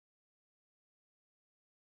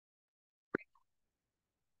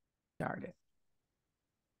started.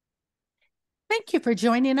 Thank you for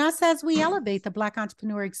joining us as we elevate the Black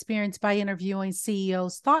entrepreneur experience by interviewing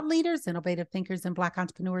CEOs, thought leaders, innovative thinkers, and Black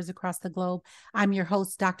entrepreneurs across the globe. I'm your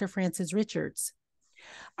host, Dr. Frances Richards.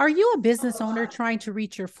 Are you a business owner trying to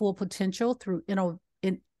reach your full potential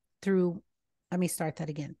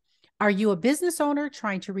Are you a business owner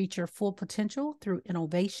trying to reach your full potential through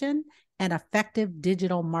innovation and effective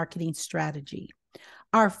digital marketing strategy?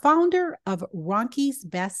 Our founder of Ronke's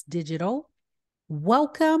Best Digital,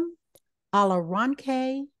 welcome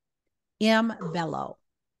Olaronke M. Bello.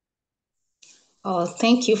 Oh,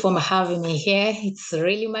 thank you for having me here. It's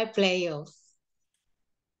really my pleasure.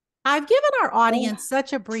 I've given our audience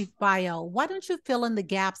such a brief bio. Why don't you fill in the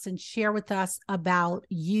gaps and share with us about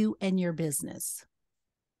you and your business?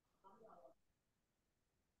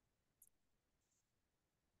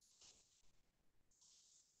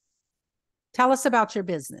 Tell us about your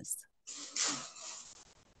business.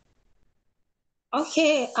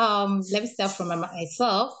 Okay, let me start from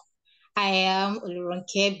myself. I am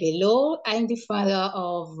Olaronke Bello. I'm the founder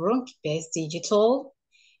of Ronke's Best Digital,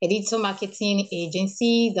 a digital marketing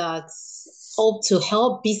agency that hopes to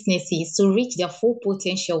help businesses to reach their full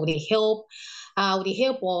potential with the help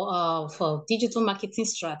of digital marketing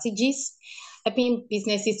strategies, helping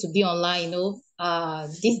businesses to be online.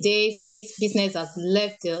 These days, business has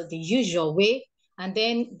left the usual way, and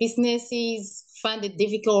then businesses find it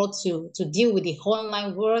difficult to deal with the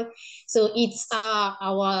online world. So it's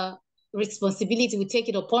our responsibility. We take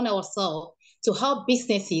it upon ourselves to help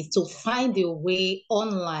businesses to find their way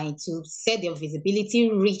online, to set their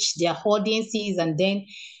visibility, reach their audiences, and then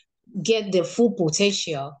get their full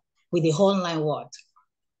potential with the online world.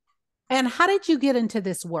 And how did you get into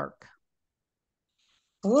this work?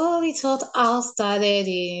 Well,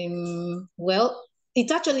 it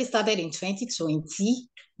actually started in 2020,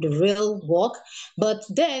 the real work. But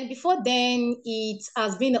then, before then, it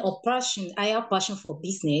has been a passion. I have passion for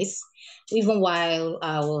business, even while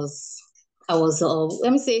I was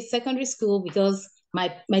let me say secondary school, because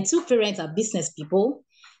my two parents are business people.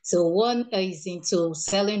 So one is into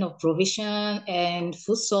selling of provision and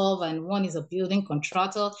food stuff, and one is a building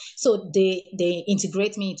contractor. So they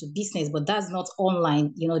integrate me into business, but that's not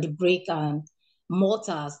online, the brick and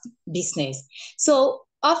mortar business. So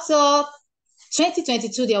after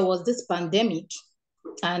 2022, there was this pandemic,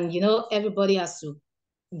 and everybody has to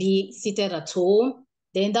be seated at home.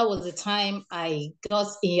 Then that was the time I got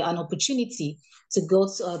an opportunity to go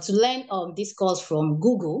to learn this course from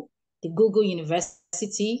Google, the Google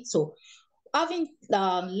University. So having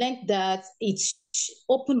learned that, it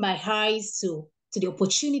opened my eyes to the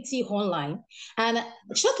opportunity online. And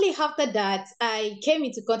shortly after that, I came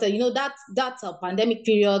into contact, that pandemic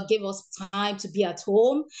period gave us time to be at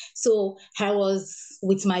home. So I was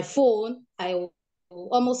with my phone. I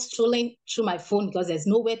almost strolling through my phone because there's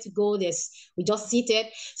nowhere to go. We just seated.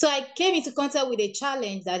 So I came into contact with a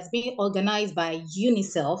challenge that's being organized by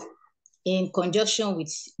UNICEF in conjunction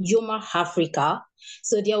with Yoma Africa.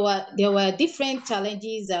 So there were different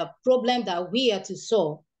challenges, problems that we had to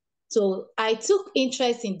solve. So I took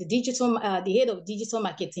interest in the head of digital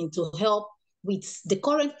marketing to help with the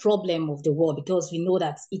current problem of the world, because we know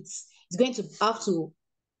that it's going to have to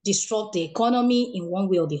disrupt the economy in one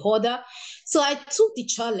way or the other. So I took the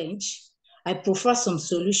challenge. I prefer some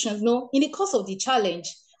solutions. No, in the course of the challenge,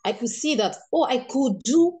 I could see that, I could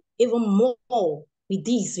do even more with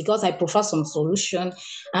this, because I prefer some solution.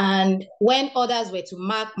 And when others were to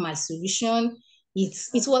mark my solution,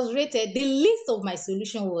 it was rated, the list of my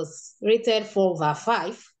solution was rated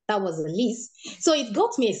 4/5. That was the list. So it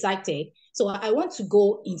got me excited. So I want to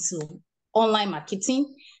go into online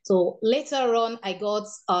marketing. So later on, I got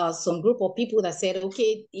some group of people that said,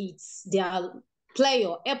 okay, they are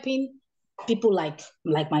helping people like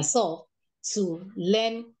myself to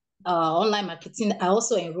learn online marketing. I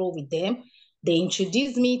also enrolled with them. They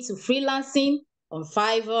introduced me to freelancing on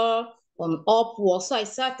Fiverr, on Upwork. So I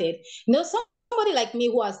started, somebody like me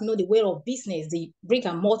who has the way of business, the brick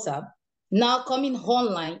and mortar, now coming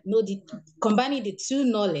online, combining the two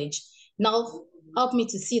knowledge, now help me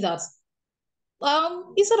to see that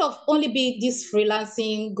instead of only be this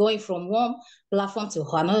freelancing, going from one platform to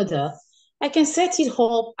another, I can set it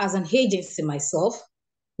up as an agency myself,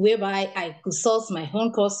 whereby I could source my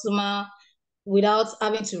own customer without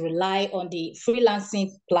having to rely on the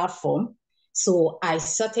freelancing platform. So I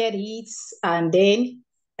started it, and then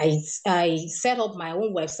I set up my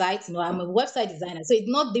own website. I'm a website designer, so it's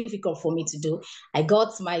not difficult for me to do. I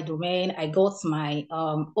got my domain, I got my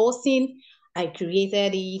hosting, I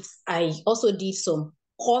created it. I also did some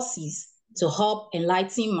courses to help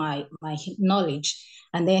enlighten my knowledge.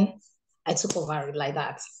 And then I took over it like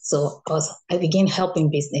that. So I began helping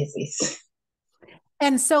businesses.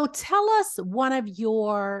 And so tell us one of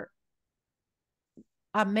your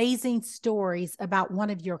amazing stories about one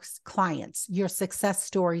of your clients, your success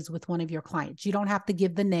stories with one of your clients. You don't have to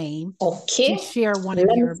give the name. Okay. Just share one Let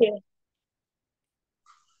of me your. see.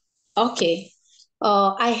 Okay.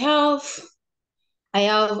 I have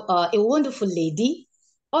a wonderful lady.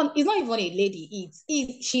 Oh, it's not even a lady.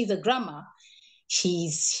 She's a grandma.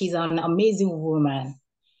 She's an amazing woman.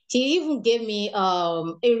 She even gave me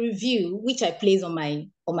a review, which I place on my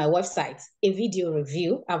website, a video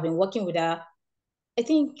review. I've been working with her, I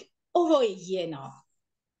think, over a year now.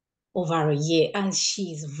 Over a year, and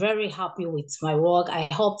she's very happy with my work. I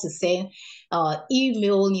hope to send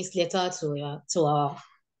email newsletter to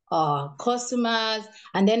our customers,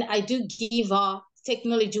 and then I do give her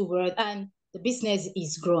technology word, and the business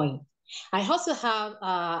is growing. I also have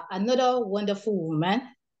another wonderful woman.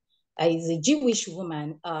 Is a Jewish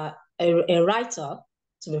woman, a writer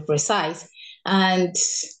to be precise, and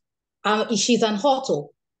she's an author.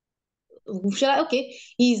 Okay,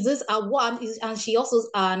 is this award, and she also is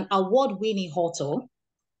an award-winning author,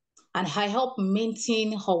 and I help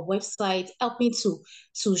maintain her website, help me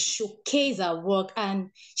to showcase her work, and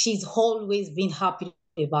she's always been happy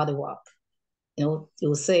about the work. You know, they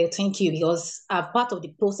will say thank you because I'm part of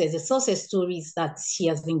the process, the success stories that she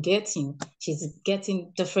has been getting. She's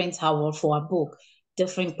getting different award for her book,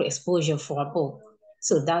 different exposure for her book.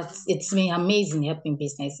 So it's been amazing helping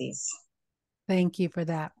businesses. Thank you for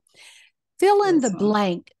that. Fill in Yes, the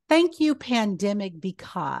blank. Thank you, pandemic,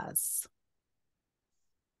 because.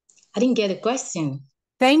 I didn't get a question.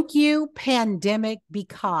 Thank you, pandemic,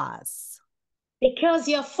 because. Because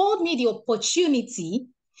you afford me the opportunity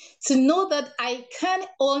to know that I can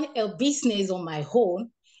own a business on my own,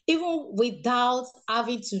 even without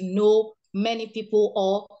having to know many people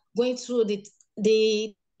or going through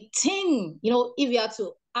the thing. You know, if you have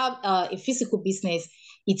to have a physical business,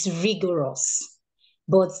 it's rigorous.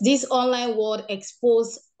 But this online world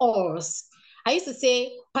exposed us. I used to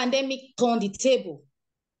say pandemic turned the table.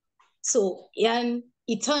 So, and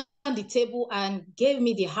it turned the table and gave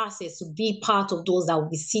me the access to be part of those that will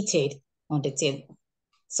be seated on the table.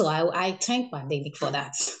 So I thank pandemic for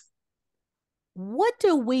that. What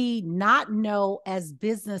do we not know as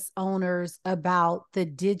business owners about the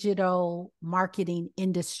digital marketing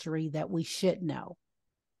industry that we should know?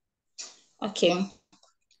 Okay.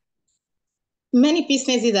 Many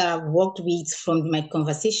businesses that I've worked with from my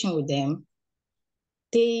conversation with them,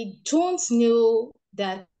 they don't know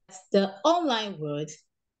that the online world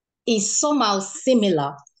is somehow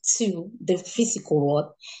similar to the physical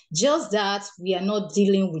world, just that we are not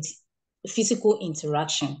dealing with physical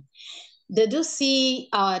interaction. They do see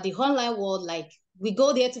the online world like we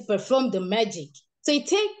go there to perform the magic. So it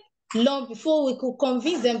takes long before we could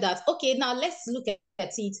convince them that, okay, now let's look at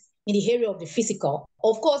it in the area of the physical.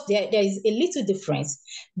 Of course, there is a little difference,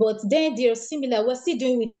 but then they're similar. We're still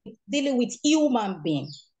dealing with human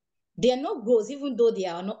beings. They are not gross, even though they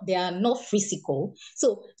are not physical.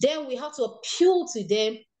 So then we have to appeal to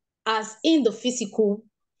them as in the physical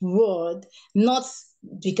world, not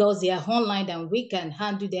because they are online and we can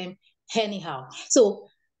handle them anyhow. So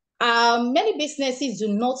many businesses do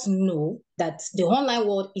not know that the online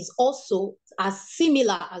world is also as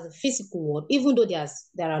similar as the physical world, even though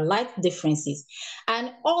there are light differences.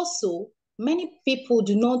 And also, many people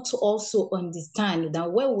do not also understand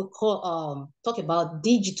that when we talk about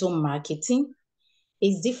digital marketing,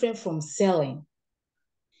 is different from selling.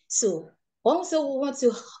 So also we want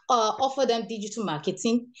to offer them digital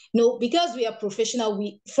marketing. No, because we are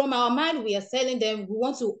professional, from our mind we are selling them. We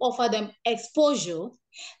want to offer them exposure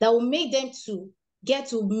that will make them to get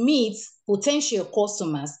to meet potential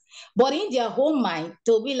customers. But in their own mind,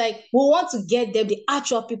 they'll be like, we want to get them, the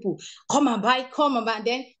actual people, come and buy, and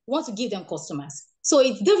then we want to give them customers. So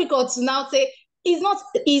it's difficult to now say, it's not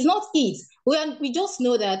it. We just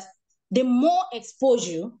know that the more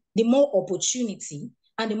exposure, the more opportunity,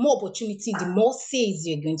 and the more opportunity, the more sales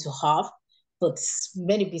you're going to have. But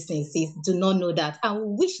many businesses do not know that. And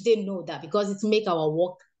we wish they know that because it makes our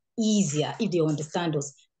work easier if they understand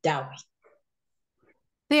us that way.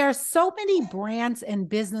 There are so many brands and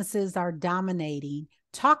businesses are dominating.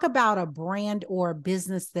 Talk about a brand or a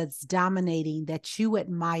business that's dominating that you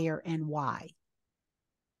admire and why.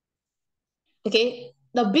 Okay,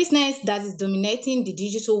 the business that is dominating the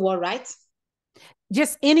digital world, right?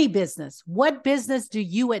 Just any business. What business do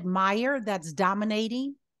you admire that's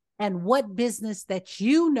dominating? And what business that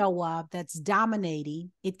you know of that's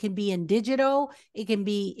dominating? It can be in digital, it can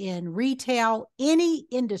be in retail, any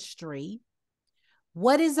industry.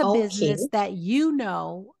 What is a Okay. business that you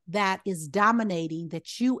know that is dominating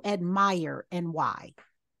that you admire and why?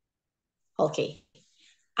 Okay.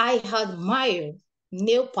 I admire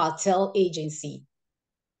Neil Patel Agency.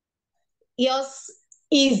 Yes,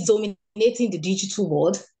 he's dominating the digital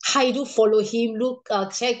world. I do follow him, look,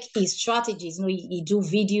 check his strategies. You know, he do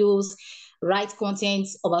videos, write content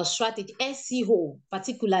about strategy, SEO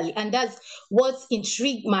particularly, and that's what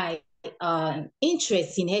intrigued my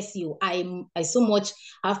interest in SEO. I so much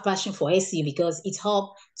have passion for SEO because it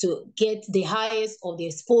helps to get the highest of the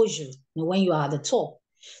exposure, you know, when you are at the top.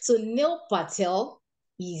 So Neil Patel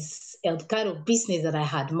is a kind of business that I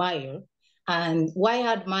admire. And why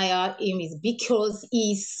I admire him is because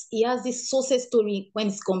he has this success story when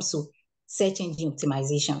it comes to search engine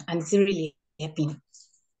optimization, and it's really helping.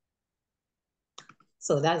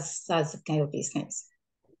 So that's the kind of business.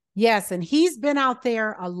 Yes, and he's been out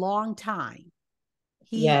there a long time.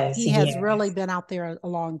 Yes, He has yes, really been out there a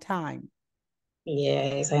long time.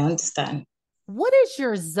 yes, I understand. What is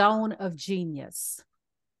your zone of genius?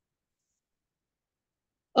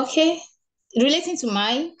 Okay, relating to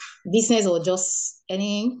my business or just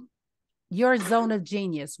any. Your zone of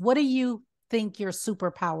genius. What do you think your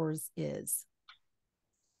superpowers is?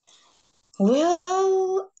 Well,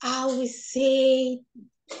 I would say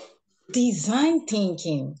design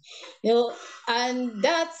thinking, you know, and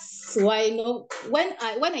that's why, you know, when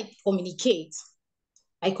I communicate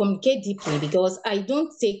deeply because I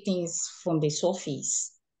don't take things from the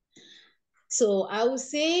surface. So I would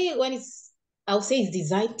say it's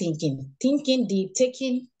design thinking, thinking deep,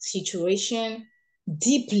 taking situation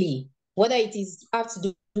deeply, whether it is have to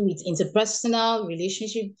do with interpersonal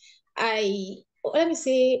relationship. I Let me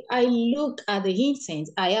say I look at the intent.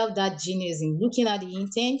 I have that genius in looking at the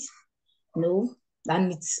intent, you know,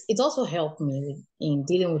 and it also helped me in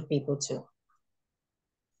dealing with people too.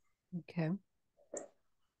 Okay.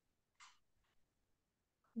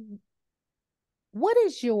 What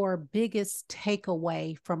is your biggest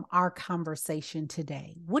takeaway from our conversation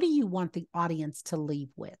today? What do you want the audience to leave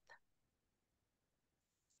with?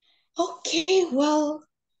 Okay, well,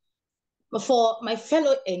 for my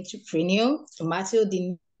fellow entrepreneur, no matter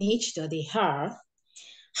the niche that they are,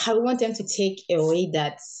 I want them to take away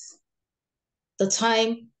that the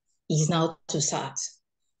time is now to start.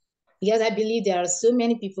 Because I believe there are so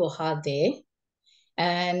many people out there,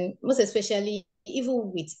 and most especially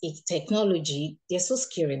even with its technology, they're so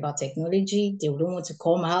scared about technology. They don't want to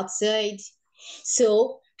come outside.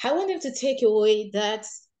 So I want them to take away that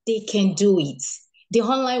they can do it. The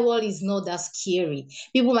online world is not that scary.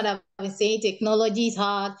 People might have been saying technology is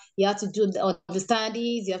hard. You have to understand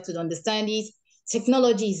this. You have to understand this.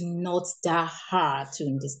 Technology is not that hard to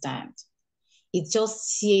understand. It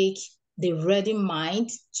just takes the ready mind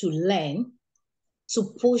to learn,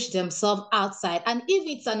 to push themselves outside. And if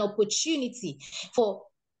it's an opportunity for,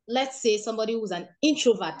 let's say, somebody who's an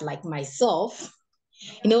introvert like myself,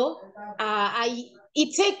 you know,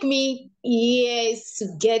 it take me years to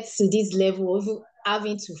get to this level of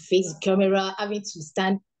having to face the camera, having to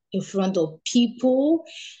stand in front of people,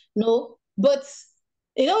 you know. But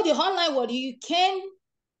you know, the online world, you can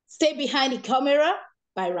stay behind the camera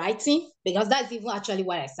by writing, because that's even actually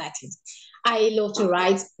why I started. I love to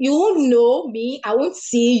write. You won't know me, I won't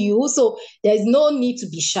see you. So there's no need to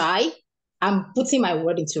be shy. I'm putting my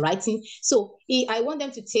word into writing. So I want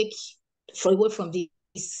them to take away from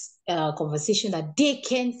this conversation that they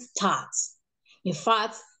can start. In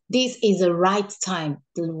fact, this is the right time.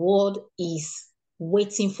 The world is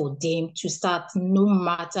waiting for them to start no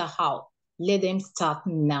matter how. Let them start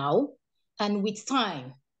now. And with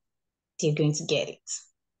time, they're going to get it.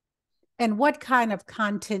 And what kind of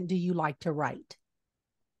content do you like to write?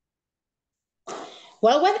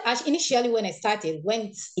 Well, when I started,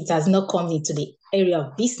 when it has not come into the area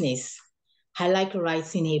of business, I like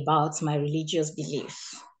writing about my religious belief.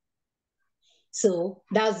 So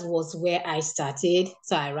that was where I started.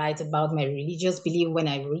 So I write about my religious belief when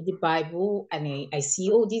I read the Bible and I see,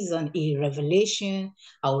 oh, this is a revelation.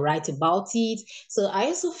 I'll write about it. So I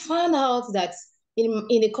also found out that in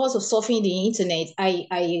the course of surfing the internet, I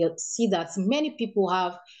see that many people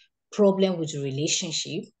have problem with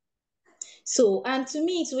relationship. So, and to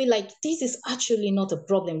me, it's really like, this is actually not a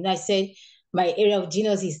problem. And I said, my area of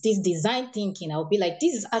genius is this design thinking. I'll be like,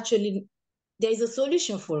 this is actually, there is a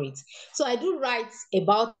solution for it. So I do write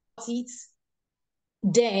about it.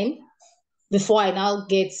 Then, before I now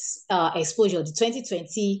get exposure, the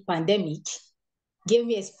 2020 pandemic gave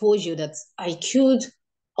me exposure that I could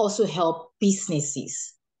also help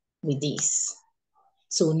businesses with this.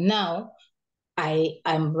 So now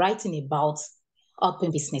I'm writing about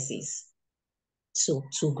helping businesses.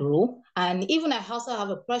 to grow. And even I also have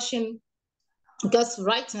a passion because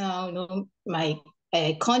right now, my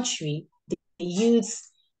country, the youth,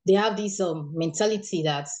 they have this mentality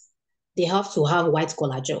that they have to have white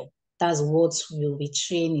collar job. That's what will be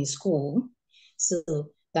trained in school. So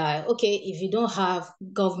that okay, if you don't have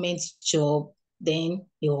government job, then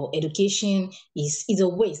your education is a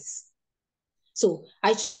waste. So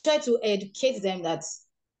I try to educate them that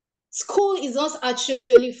school is not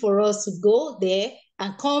actually for us to go there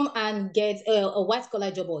and come and get a white collar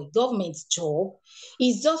job or a government job.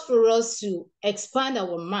 It's just for us to expand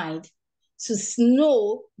our mind to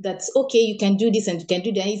know that, okay, you can do this and you can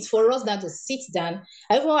do that. It's for us now to sit down.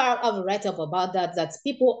 I even have a write up about that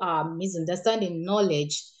people are misunderstanding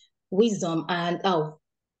knowledge, wisdom, and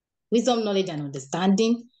wisdom, knowledge, and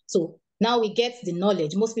understanding. So now we get the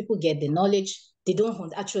knowledge. Most people get the knowledge. They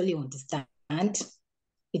don't actually understand.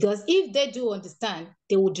 Because if they do understand,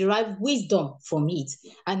 they will derive wisdom from it.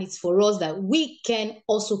 And it's for us that we can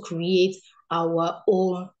also create our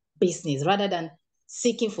own business rather than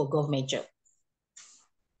seeking for government job.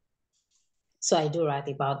 So I do write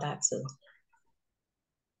about that too.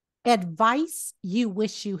 Advice you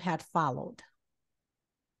wish you had followed.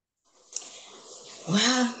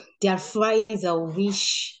 Well, the advice I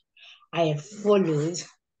wish I had followed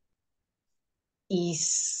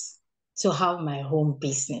is to have my own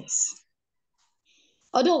business.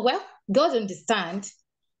 Although, well, God understand,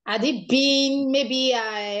 had it been maybe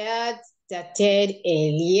I had started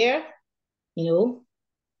earlier,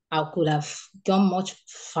 I could have gone much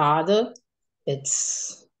farther, but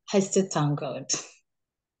I still thank God.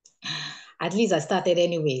 At least I started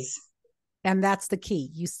anyways. And that's the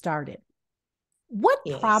key. You started. What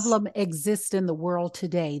Yes. problem exists in the world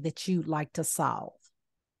today that you'd like to solve?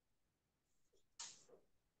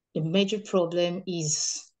 The major problem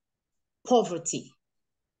is poverty.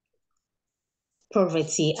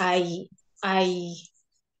 Poverty. Let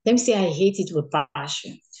me say I hate it with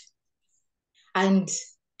passion. And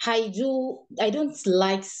I don't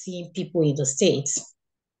like seeing people in the States.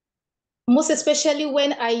 Most especially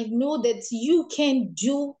when I know that you can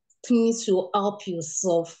do things to help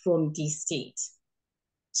yourself from this state.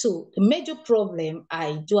 So the major problem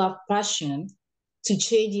I do have passion to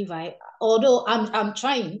change although I'm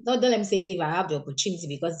trying, not let me say if I have the opportunity,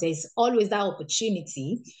 because there's always that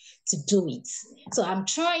opportunity to do it. So I'm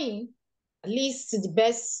trying at least to the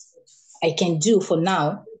best I can do for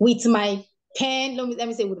now with my pen, let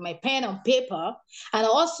me say with my pen and paper, and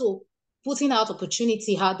also putting out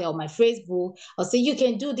opportunity out there on my Facebook. I'll say, you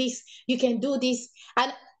can do this, you can do this.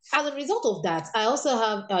 And as a result of that, I also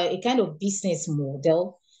have a kind of business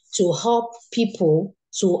model to help people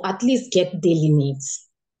to at least get daily needs.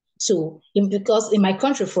 So because in my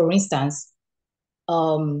country, for instance,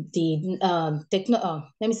 let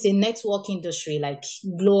me say network industry like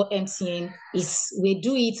Glo, MTN, we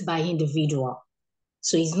do it by individual.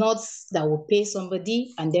 So it's not that we'll pay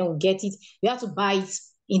somebody and then we'll get it. You have to buy it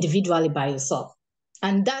individually by yourself.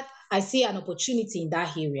 And that I see an opportunity in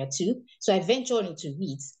that area too. So I ventured into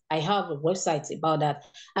it. I have a website about that.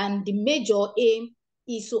 And the major aim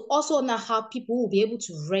is to also now have people who will be able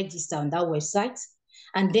to register on that website.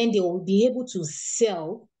 And then they will be able to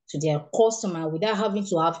sell to their customer without having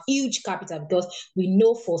to have huge capital, because we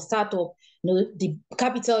know for startup, the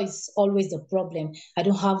capital is always the problem. I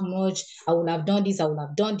don't have much. I would have done this. I would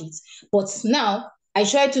have done this. But now I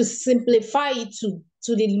try to simplify it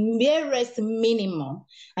to the merest minimum.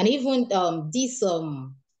 And even this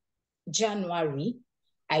January,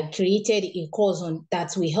 I created a course on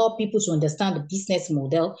that will help people to understand the business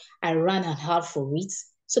model. I ran an ad for it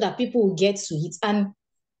so that people will get to it. And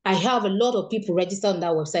I have a lot of people registered on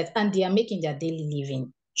that website and they are making their daily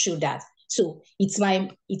living through that. So it's my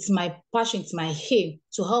passion, it's my aim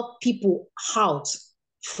to help people out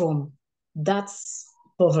from that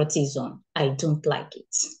poverty zone. I don't like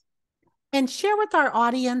it. And share with our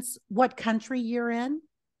audience what country you're in.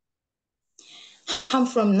 I'm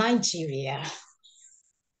from Nigeria.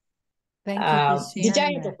 Thank you for sharing the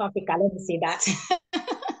giant that. of Africa, let me say that.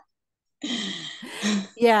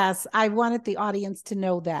 Yes, I wanted the audience to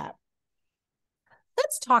know that.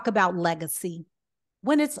 Let's talk about legacy.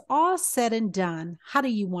 When it's all said and done, how do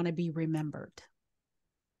you want to be remembered?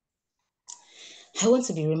 I want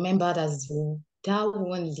to be remembered as that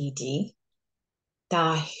one lady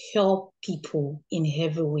that helped people in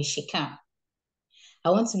every way she can.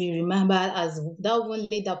 I want to be remembered as that one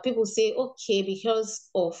lady that people say, okay, because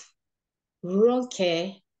of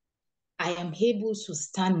Ronke, I am able to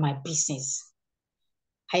stand my business.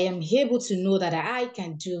 I am able to know that I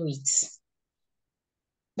can do it.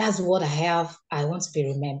 That's what I want to be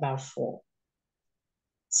remembered for.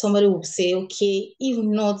 somebody would say, okay, if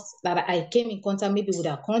not that I came in contact maybe with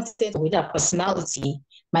her content or with her personality,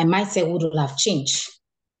 my mindset wouldn't have changed.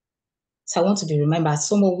 So I want to be remembered as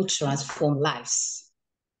someone who transform lives.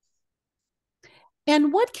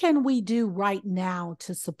 And what can we do right now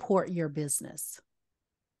to support your business?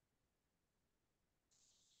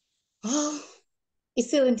 Oh, it's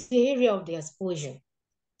still in the area of the exposure.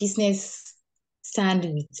 Business stand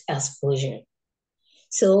with exposure.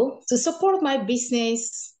 So to support my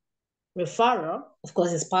business, referral, of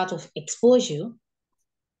course, is part of exposure.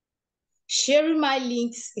 Sharing my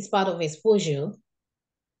links is part of exposure.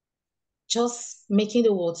 Just making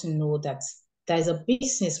the world to know that there is a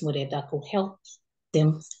business model that could help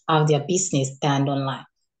them have their business stand online.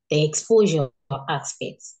 The exposure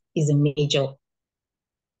aspect is a major.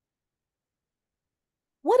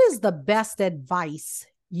 What is the best advice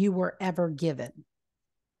you were ever given?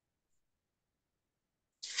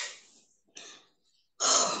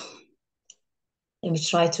 Let me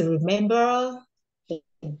try to remember the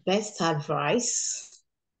best advice.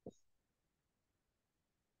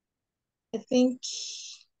 I think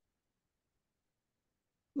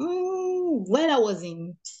when I was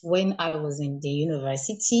in the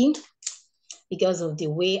university, because of the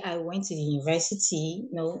way I went to the university,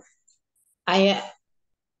 I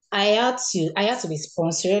had to be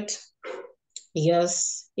sponsored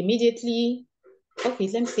because immediately, okay,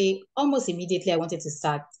 let me say almost immediately I wanted to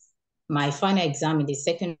start my final exam in the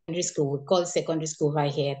secondary school. We call it secondary school over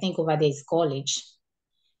here. I think over there is college.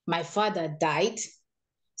 My father died,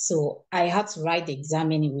 so I had to write the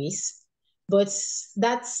exam anyways. But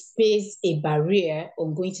that placed a barrier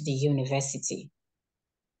on going to the university.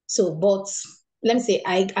 So, but let me say,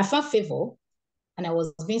 I found favor and I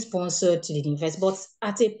was being sponsored to the university. But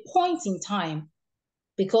at a point in time,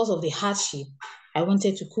 because of the hardship, I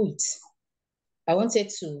wanted to quit. I wanted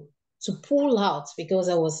to pull out because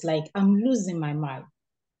I was like, I'm losing my mind.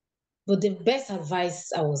 But the best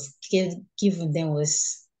advice I was given them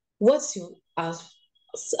was, what you have,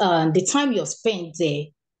 the time you're spent there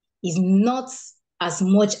is not as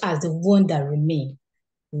much as the one that remain.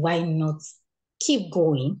 Why not keep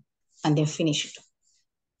going and then finish it?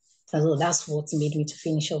 So that's what made me to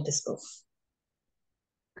finish up the school.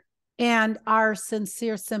 And our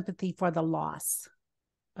sincere sympathy for the loss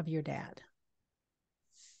of your dad.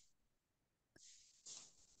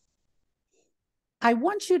 I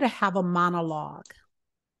want you to have a monologue.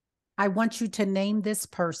 I want you to name this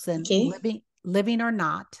person, Okay. living or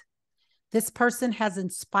not. This person has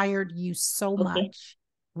inspired you so much.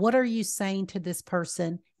 What are you saying to this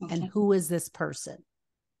person, and who is this person?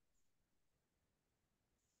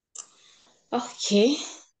 Okay.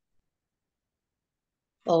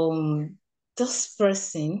 This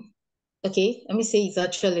person, okay, let me say it's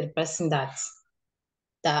actually the person that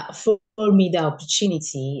afforded me the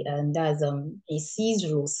opportunity, and that's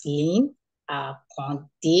Mrs. Roslyn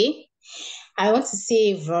Conte. I want to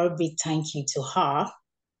say a very big thank you to her.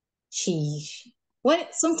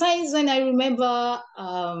 Sometimes when I remember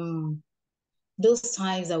those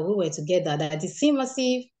times that we were together, that it seemed as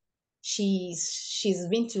if she's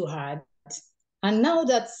been too hard. And now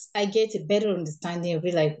that I get a better understanding, I'll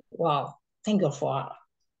be like, wow, thank God for her.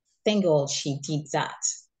 Thank God she did that.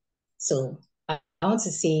 So I want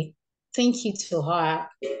to say thank you to her.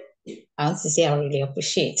 I want to say I really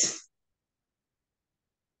appreciate.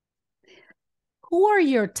 Who are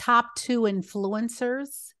your top 2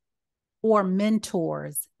 influencers or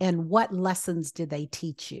mentors, and what lessons did they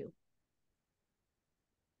teach you?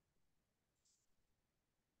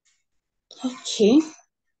 Okay.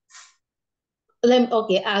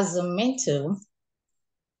 Okay, as a mentor,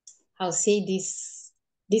 I'll say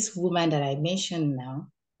this woman that I mentioned now,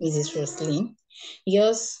 Mrs. Roslyn,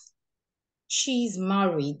 because she's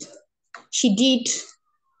married. She did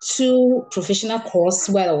 2 professional courses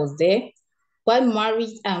while I was there, while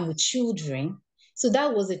married and with children. So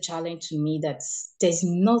that was a challenge to me, that there's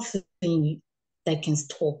nothing that can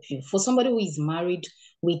stop you. For somebody who is married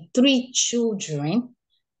with 3 children,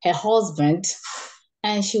 her husband,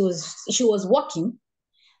 and she was working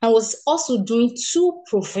and was also doing 2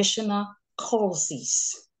 professional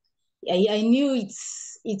courses. I knew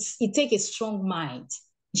it takes a strong mind.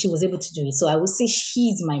 She was able to do it. So I would say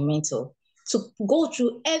she's my mentor. To go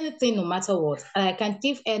through anything, no matter what, and I can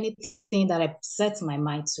give anything that I set my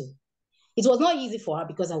mind to. It was not easy for her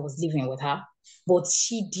because I was living with her, but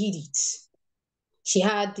she did it. She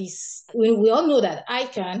had this. We all know that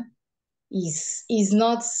ICANN is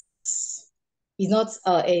not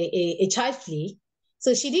a child play.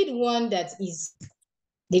 So she did one that is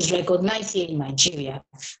recognized here in Nigeria.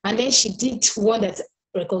 And then she did one that's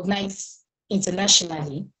recognized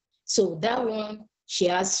internationally. So that one, she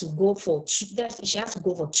has to go for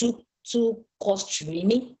two course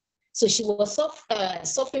training. So she was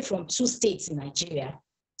suffering from two states in Nigeria.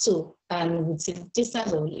 So, and with a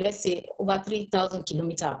distance of, let's say, over 3,000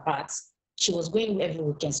 kilometers apart, she was going every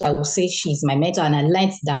weekend. So I would say she's my mentor, and I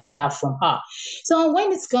learned that from her. So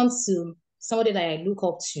when it comes to somebody that I look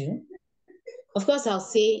up to, of course, I'll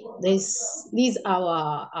say these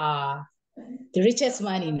are the richest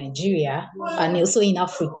man in Nigeria and also in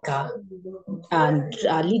Africa, and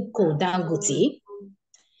Aliko Dangote.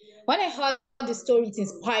 When I heard the story, it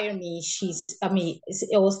inspired me.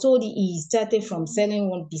 I was told he started from selling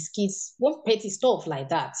one biscuits, one petty stuff like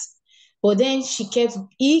that. But then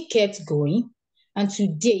he kept going, and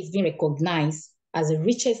today he's been recognized as the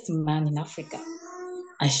richest man in Africa,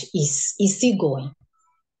 and he's still going.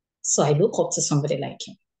 So I look up to somebody like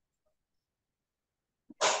him.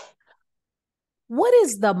 What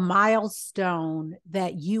is the milestone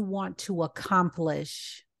that you want to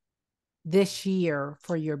accomplish this year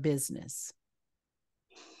for your business?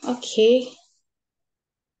 Okay.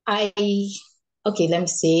 Let me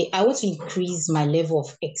say, I want to increase my level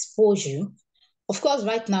of exposure. Of course,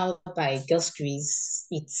 right now by Girls Quiz,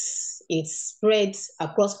 it's spread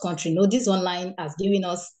across country. This online has given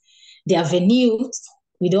us the avenue.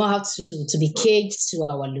 We don't have to be caged to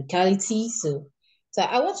our locality. So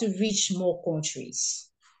I want to reach more countries.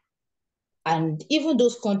 And even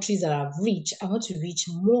those countries that I've reached, I want to reach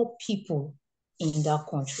more people in that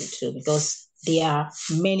country too, because there are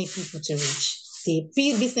many people to reach. The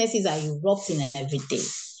businesses are erupting every day.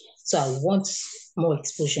 So I want more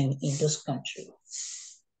exposure in those countries.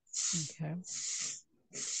 Okay.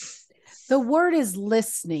 The word is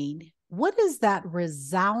listening. What is that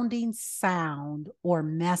resounding sound or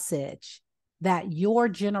message that your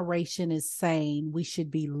generation is saying we should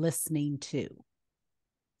be listening to?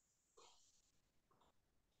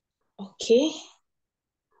 Okay.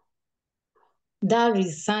 That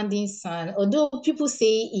resounding sound, although people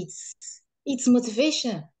say it's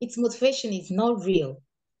motivation, is not real,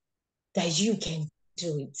 that you can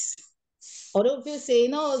do it. Although people say,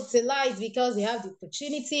 no, it's a lie, it's because they have the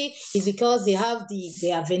opportunity, it's because they have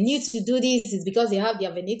the avenue to do this, it's because they have the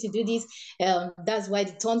avenue to do this. That's why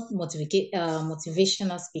they turn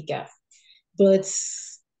motivational speaker. But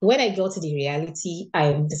when I go to the reality, I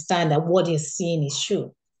understand that what they're saying is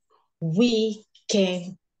true. We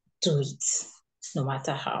can do it, no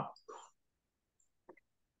matter how.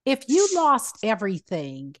 If you lost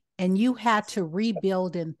everything and you had to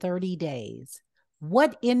rebuild in 30 days,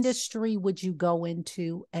 what industry would you go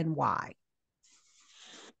into and why?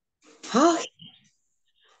 I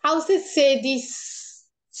would say this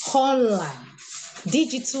online,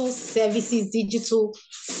 digital services, digital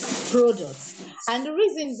products. And the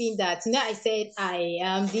reason being that, I said I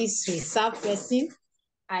am this reserved person.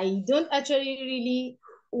 I don't actually really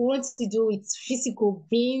want to do with physical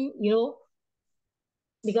being,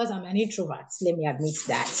 because I'm an introvert. Let me admit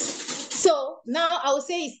that. So now I would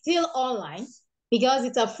say it's still online because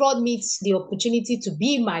it afforded me the opportunity to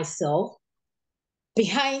be myself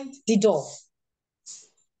behind the door.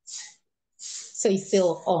 So it's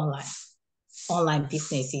still online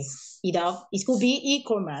businesses. It could be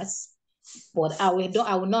e-commerce, but I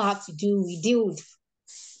will not have to deal with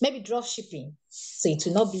maybe drop shipping. So it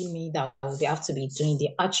will not be me that will have to be doing the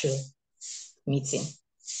actual meeting.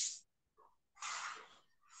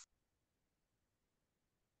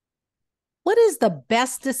 What is the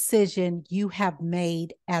best decision you have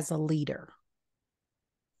made as a leader?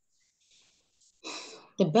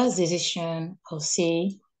 The best decision, I'll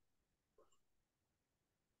say,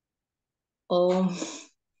 I'll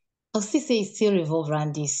still say it still revolve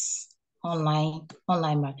around this online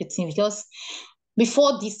marketing, because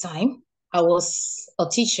before this time, I was a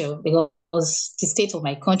teacher because the state of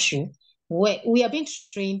my country, where we are being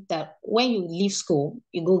trained that when you leave school,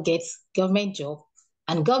 you go get government job,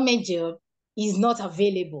 and government job is not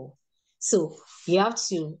available. So you have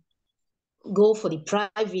to go for the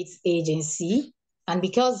private agency. And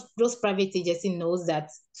because those private agency knows that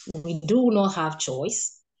we do not have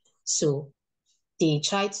choice, so they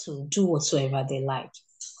try to do whatsoever they like.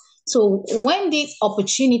 So when this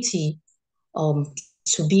opportunity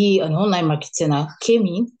to be an online marketer came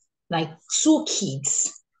in, like 2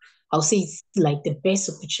 kids, I'll say it's like the best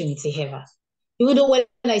opportunity ever. Even though when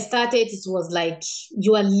I started, it was like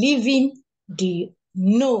you are leaving the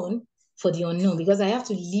known for the unknown, because I have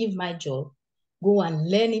to leave my job, go and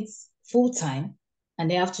learn it full time,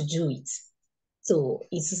 and I have to do it. So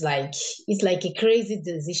it's like a crazy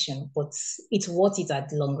decision, but it's worth it at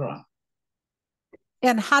the long run.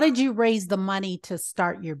 And how did you raise the money to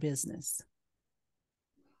start your business?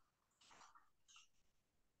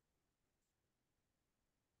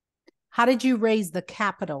 How did you raise the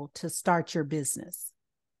capital to start your business?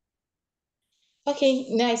 Okay,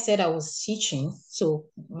 now I said I was teaching. So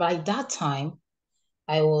by that time,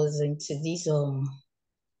 I was into this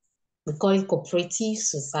we call it cooperative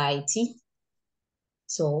society.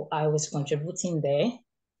 So I was contributing there.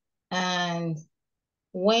 And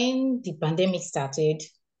when the pandemic started,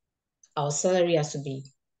 our salary has to be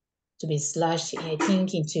slashed, I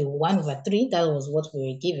think, into 1/3. That was what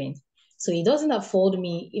we were given. So it doesn't afford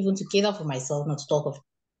me even to cater for myself, not to talk of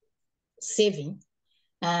saving.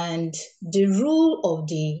 And the rule of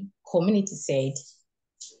the community said,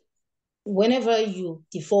 whenever you,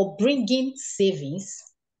 before bringing savings,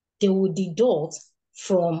 they will deduct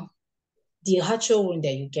from the actual one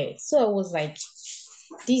that you get. So I was like,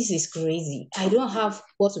 this is crazy. I don't have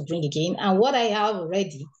what to bring again. And what I have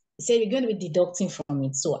already, they said, you're going to be deducting from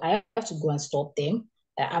it. So I have to go and stop them.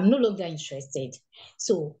 I'm no longer interested.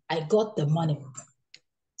 So I got the money.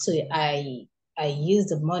 So I used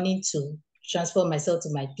the money to transfer myself to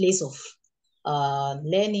my place of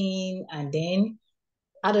learning. And then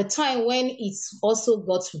at a time when it also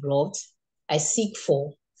got robbed, I seek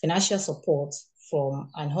for financial support from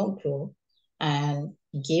an uncle, and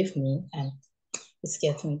he gave me, and it's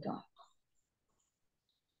getting me going.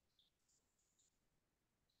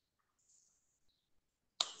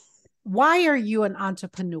 Why are you an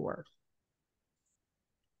entrepreneur?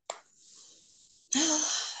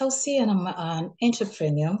 I'll say I'm an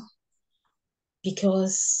entrepreneur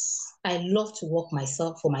because I love to work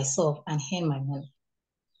myself for myself and earn my money.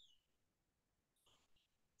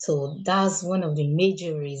 So that's one of the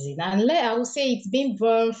major reasons. And I would say it's been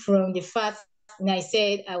born from the fact, and I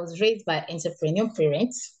said I was raised by entrepreneur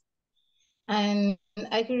parents. And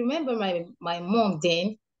I can remember my mom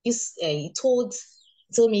then told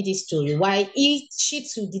me this story why she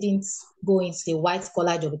too didn't go into the white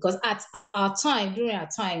collar job, because at our time, during our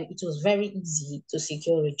time, it was very easy to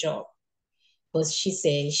secure a job. But she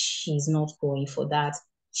said she's not going for that.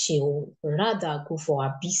 She will rather go for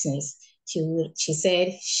her business. She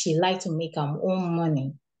said she liked to make her own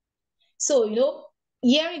money. So,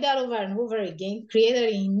 hearing that over and over again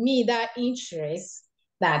created in me that interest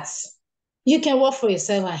that you can work for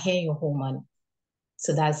yourself and earn your own money.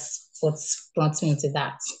 So that's what's brought me into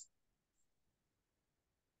that.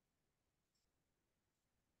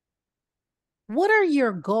 What are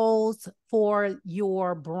your goals for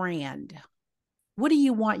your brand? What do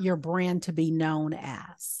you want your brand to be known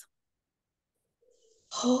as?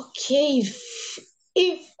 Okay,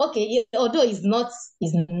 if okay, although it's not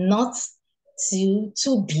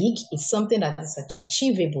too big, it's something that is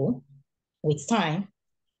achievable with time.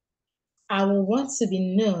 I will want to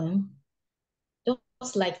be known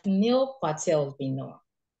just like Neil Patel has been known,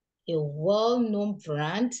 a well-known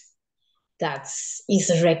brand that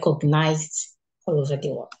is recognized all over the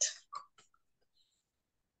world.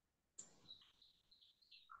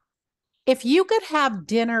 If you could have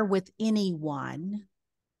dinner with anyone,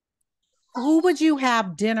 who would you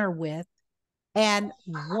have dinner with, and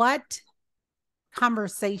what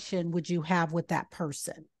conversation would you have with that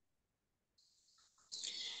person?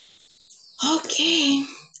 Okay,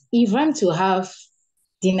 if I'm to have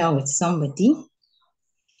dinner with somebody,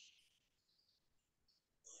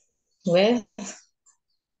 well,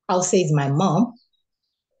 I'll say it's my mom.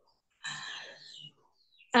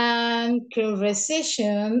 And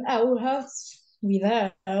conversation I will have with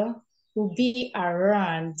her will be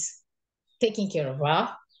around taking care of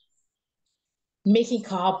her, making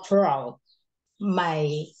her proud.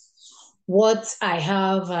 What I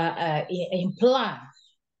have in plan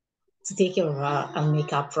to take care of her and make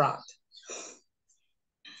her proud.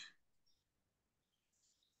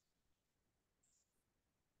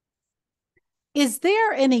 Is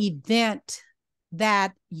there an event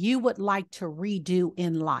that you would like to redo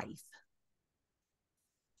in life?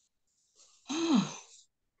 I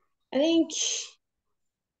think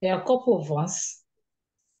there are a couple of ones.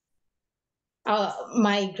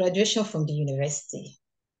 My graduation from the university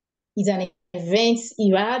is an event.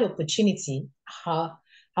 If I had opportunity, I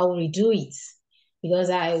will redo it, because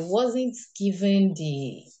I wasn't given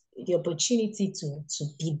the opportunity to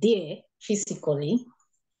be there physically.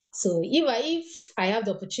 So if I have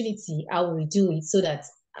the opportunity, I will redo it so that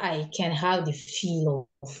I can have the feel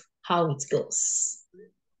of how it goes.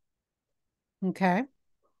 Okay.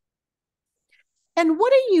 And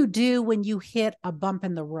what do you do when you hit a bump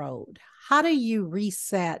in the road? How do you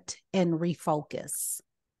reset and refocus?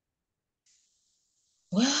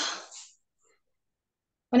 Well,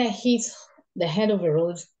 when I hit the head of the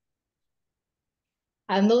road,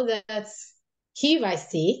 I know that if I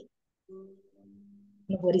stay,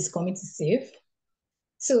 nobody's coming to save.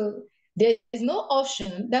 So there is no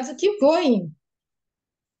option than to keep going.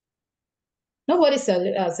 Nobody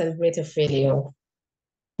celebrates failure.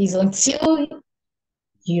 It's until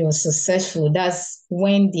you're successful, that's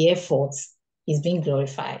when the effort is being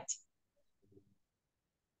glorified.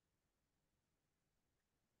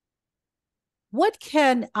 What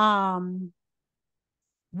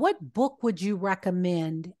book would you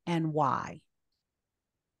recommend and why?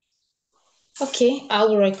 Okay, I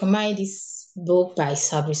will recommend this book by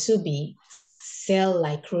Sabri Subi, Sell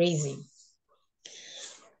Like Crazy.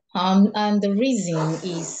 And the reason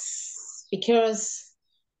is because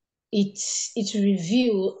it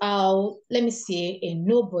reveals how, let me say, a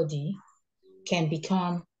nobody can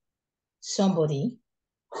become somebody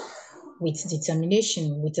with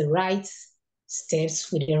determination, with the right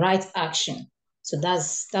steps, with the right action. So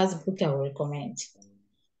that's the book I will recommend.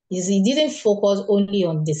 Is it didn't focus only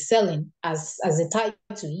on the selling as the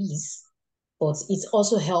title is, but it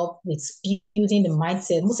also helped with building the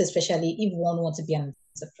mindset, most especially if one wants to be an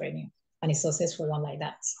entrepreneur and a successful one like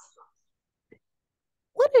that.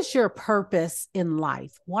 What is your purpose in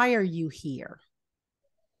life? Why are you here?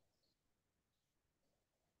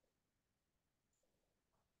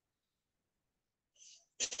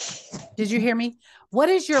 Did you hear me? What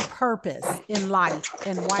is your purpose in life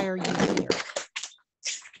and why are you here?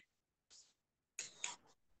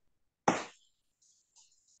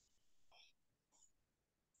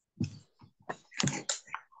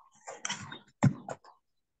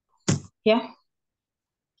 Yeah.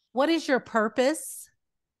 What is your purpose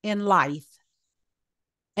in life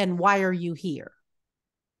and why are you here?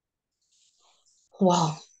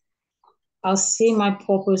 Wow. I'll say my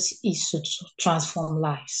purpose is to transform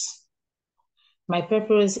lives. My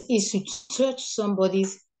purpose is to touch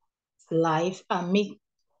somebody's life and make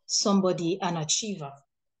somebody an achiever.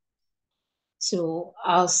 So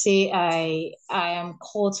I'll say I am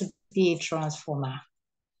called to be a transformer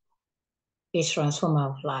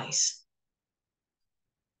of lives.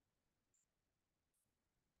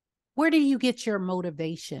 Where do you get your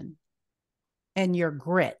motivation and your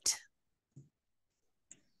grit?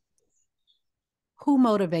 Who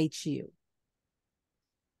motivates you?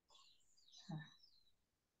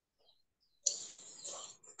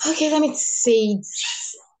 Okay, let me say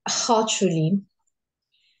actually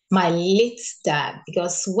my late dad,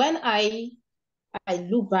 because when I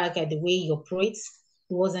look back at the way he operates,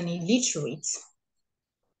 he was an illiterate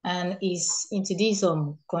and is into this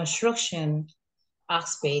construction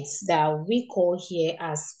aspects that we call here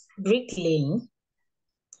as bricklaying.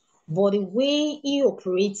 But the way he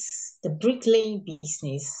operates the bricklaying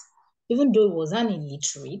business, even though he was an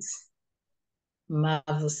illiterate,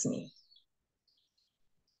 marvels me.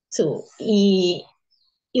 So he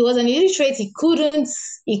was an illiterate. He couldn't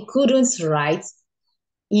write.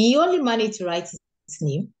 He only managed to write his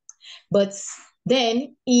name, but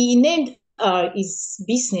then he named his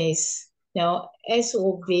business now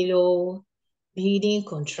S.O. Velo Building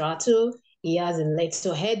Contractor. He has a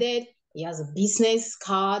letter-headed. He has a business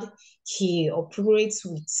card. He operates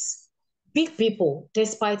with big people,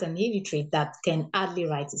 despite an illiterate that can hardly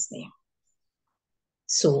write his name.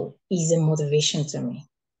 So he's a motivation to me.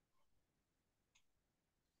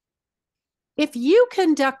 If you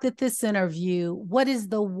conducted this interview, what is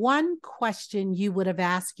the one question you would have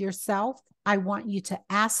asked yourself? I want you to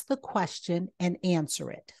ask the question and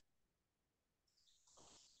answer it.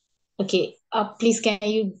 Okay, please, can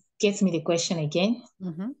you get me the question again?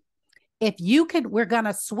 Mm-hmm. If you could, we're going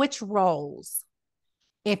to switch roles.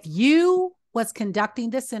 If you was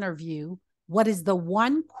conducting this interview, what is the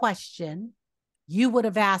one question you would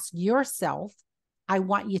have asked yourself? I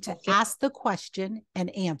want you to ask the question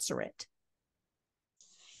and answer it.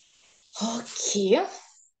 Okay.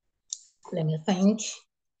 Let me think.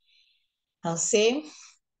 I'll say,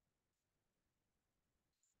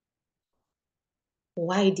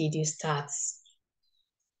 why did you start?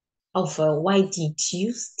 Why did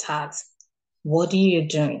you start? What are you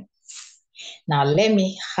doing? Now, let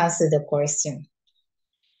me answer the question.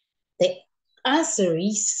 The answer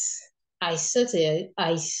is, I started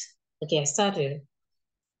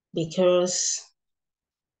because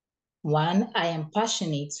one, I am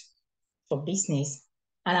passionate for business,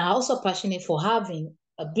 and I'm also passionate for having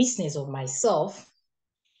a business of myself.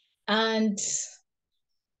 And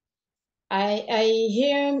I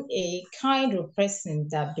am a kind of person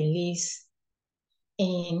that believes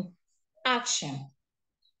in action.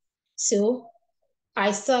 So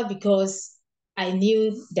I started because I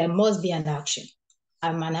knew there must be an action.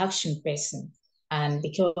 I'm an action person. And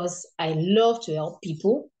because I love to help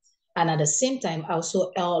people, and at the same time, I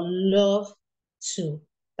also love to,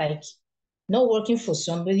 like, not working for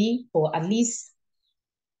somebody, but at least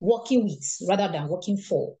working with rather than working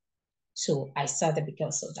for. So I started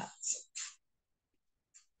because of that.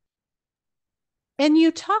 And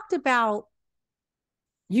you talked about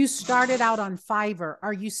you started out on Fiverr.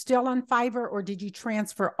 Are you still on Fiverr, or did you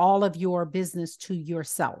transfer all of your business to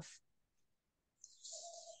yourself?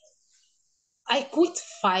 I quit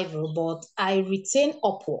Fiverr, but I retain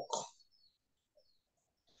Upwork.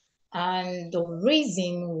 And the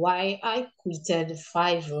reason why I quitted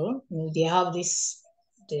Fiverr, they have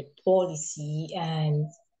the policy, and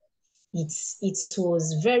it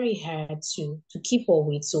was very hard to keep up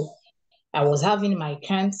with. So I was having my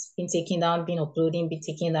accounts being taken down, being uploading, being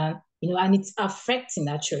taken down, and it's affecting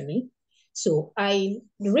actually. So the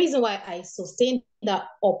reason why I sustained that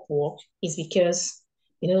Upwork is because,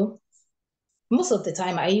 most of the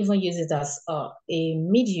time I even use it as a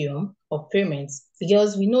medium of payments,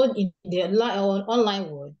 because we know in the online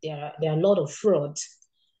world there are a lot of fraud,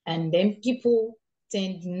 and then people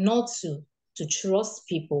tend not to trust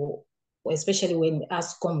people, especially when it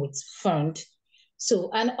has to come with fund.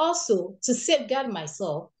 So, and also to safeguard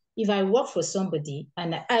myself, if I work for somebody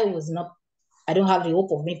and I don't have the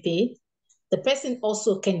hope of being paid, the person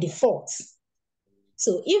also can default.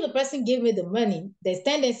 So if the person gave me the money, there's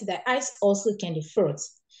tendency that I also can default.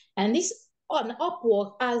 And this on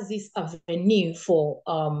Upwork has this avenue for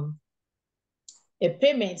a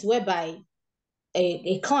payment whereby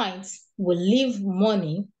a client will leave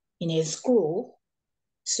money in a escrow.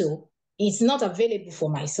 So it's not available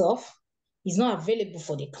for myself, it's not available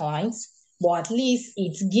for the clients, but at least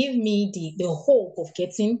it gives me the hope of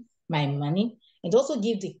getting my money, and also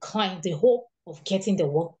give the client the hope of getting the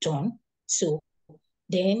work done. So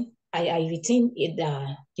then I retain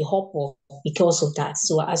the hope of, because of that.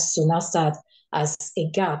 So as to now start as a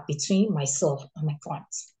gap between myself and my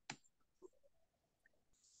clients.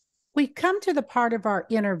 We come to the part of our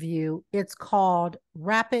interview. It's called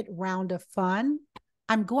Rapid Round of Fun.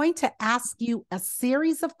 I'm going to ask you a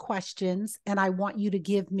series of questions, and I want you to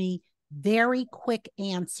give me very quick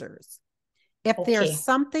answers. If there's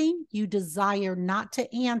something you desire not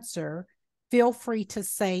to answer, feel free to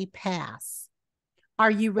say pass.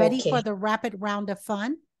 Are you ready for the rapid round of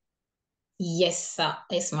fun? Yes, sir.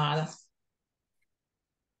 Yes, madam.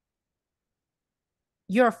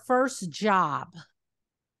 Your first job.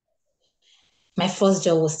 My first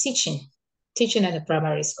job was teaching at a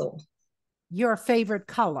primary school. Your favorite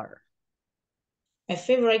color. My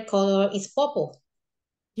favorite color is purple.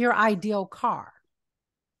 Your ideal car.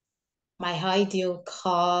 My ideal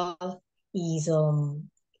car is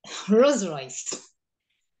Rolls Royce.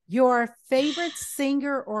 Your favorite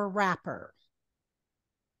singer or rapper.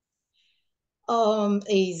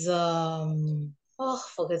 Is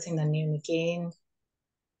forgetting the name again.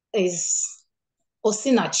 Is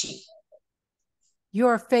Osinachi.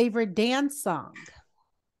 Your favorite dance song.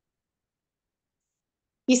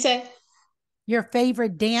 You said? Your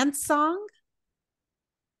favorite dance song?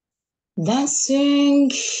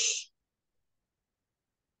 Dancing.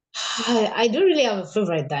 I don't really have a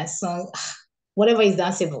favorite dance song. Whatever is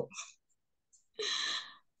danceable.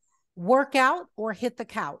 Workout or hit the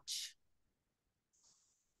couch?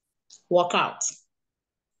 Workout.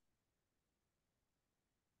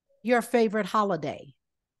 Your favorite holiday?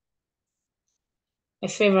 My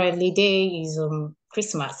favorite holiday is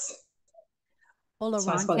Christmas.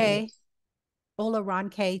 Olaronke,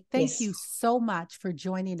 thank Yes. you so much for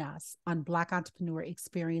joining us on Black Entrepreneur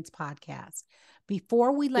Experience Podcast.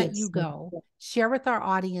 Before we let you go, share with our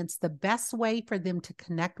audience the best way for them to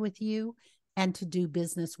connect with you and to do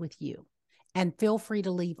business with you. And feel free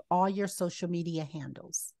to leave all your social media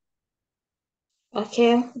handles.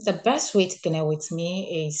 Okay, the best way to connect with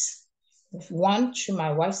me is one, through my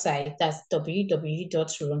website. That's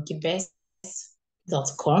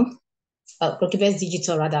www.ronkybest.com. Ronkybest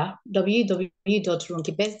Digital, rather,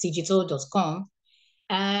 www.ronkybestdigital.com.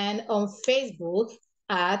 And on Facebook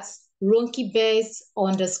at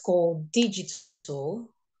ronkybest_digital.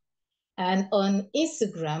 And on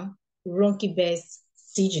Instagram,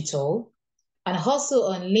 ronkybestdigital. And also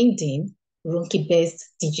on LinkedIn,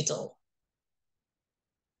 ronkybestdigital.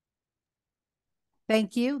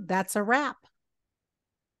 Thank you. That's a wrap.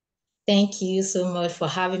 Thank you so much for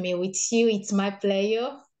having me with you. It's my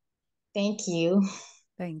pleasure. Thank you.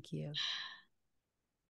 Thank you.